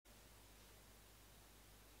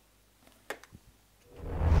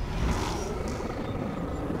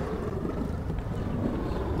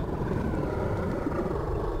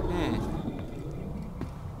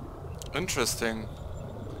Interesting.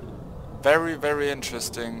 Very, very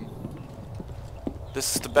interesting.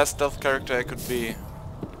 This is the best stealth character I could be.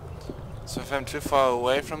 So if I'm too far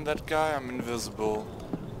away from that guy, I'm invisible.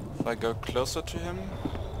 If I go closer to him,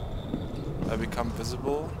 I become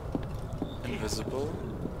visible. Invisible.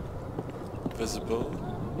 Visible.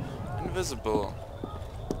 Invisible.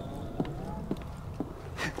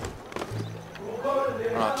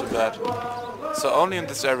 Oh, too bad. So only in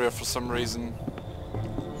this area for some reason.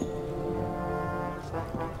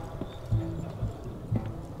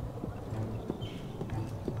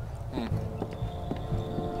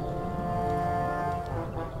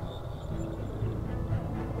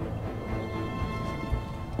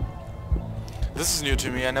 This is new to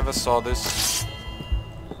me, I never saw this.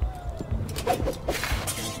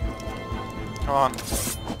 Come on.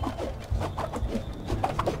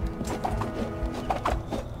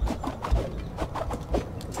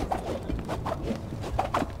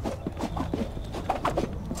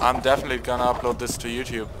 I'm definitely gonna upload this to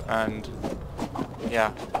YouTube, and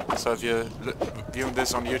yeah, so if you're viewing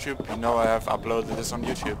this on YouTube, you know I have uploaded this on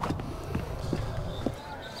YouTube.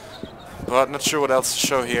 But not sure what else to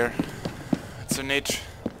show here. It's a neat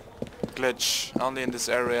glitch, only in this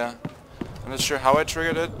area. I'm not sure how I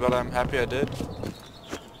triggered it, but I'm happy I did,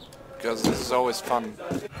 because this is always fun.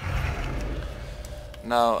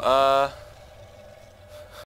 Now,